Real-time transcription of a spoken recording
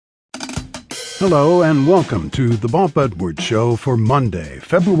Hello and welcome to the Bob Edwards Show for Monday,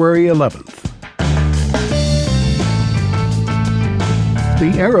 February 11th.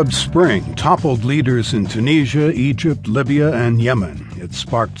 The Arab Spring toppled leaders in Tunisia, Egypt, Libya, and Yemen. It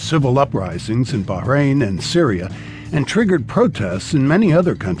sparked civil uprisings in Bahrain and Syria and triggered protests in many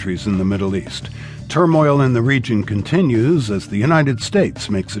other countries in the Middle East. Turmoil in the region continues as the United States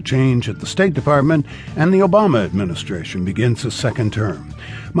makes a change at the State Department and the Obama administration begins a second term.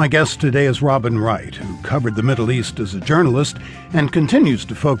 My guest today is Robin Wright, who covered the Middle East as a journalist and continues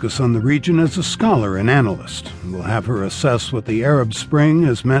to focus on the region as a scholar and analyst. We'll have her assess what the Arab Spring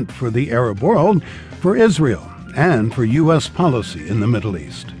has meant for the Arab world, for Israel, and for U.S. policy in the Middle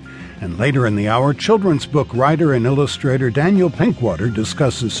East. And later in the hour, children's book writer and illustrator Daniel Pinkwater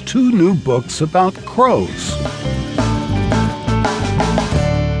discusses two new books about crows.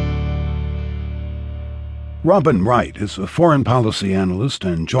 Robin Wright is a foreign policy analyst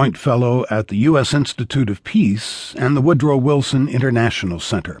and joint fellow at the U.S. Institute of Peace and the Woodrow Wilson International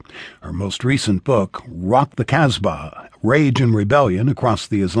Center. Her most recent book, Rock the Casbah, Rage and Rebellion Across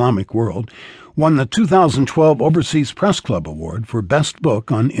the Islamic World, won the 2012 Overseas Press Club Award for Best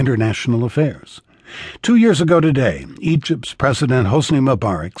Book on International Affairs. 2 years ago today, Egypt's President Hosni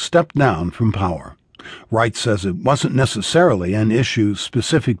Mubarak stepped down from power. Wright says it wasn't necessarily an issue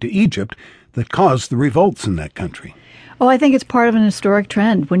specific to Egypt that caused the revolts in that country. Oh, I think it's part of an historic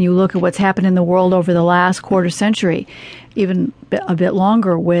trend when you look at what's happened in the world over the last quarter century, even a bit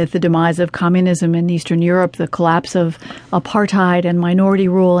longer, with the demise of communism in Eastern Europe, the collapse of apartheid and minority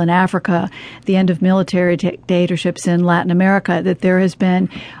rule in Africa, the end of military dictatorships in Latin America, that there has been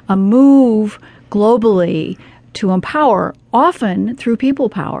a move globally to empower, often through people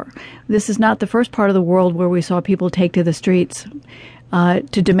power. This is not the first part of the world where we saw people take to the streets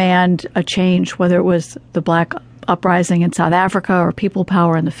to demand a change, whether it was the Black uprising in South Africa or people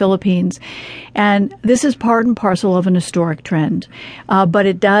power in the Philippines. And this is part and parcel of an historic trend. But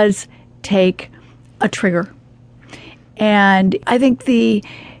it does take a trigger. And I think the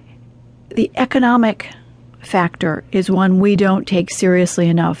economic factor is one we don't take seriously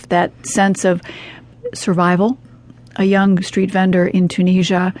enough, that sense of survival. A young street vendor in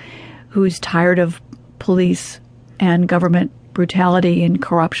Tunisia who's tired of police and government brutality and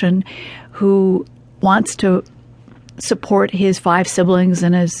corruption, who wants to support his 5 siblings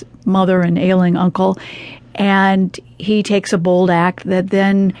and his mother and ailing uncle, and he takes a bold act that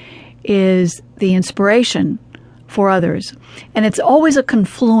then is the inspiration for others. And it's always a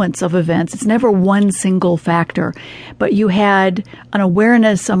confluence of events. It's never one single factor. But you had an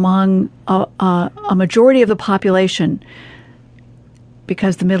awareness among a majority of the population,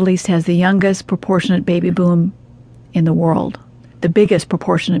 because the Middle East has the youngest proportionate baby boom in the world, the biggest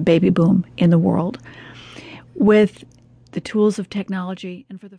proportionate baby boom in the world, with the tools of technology and for the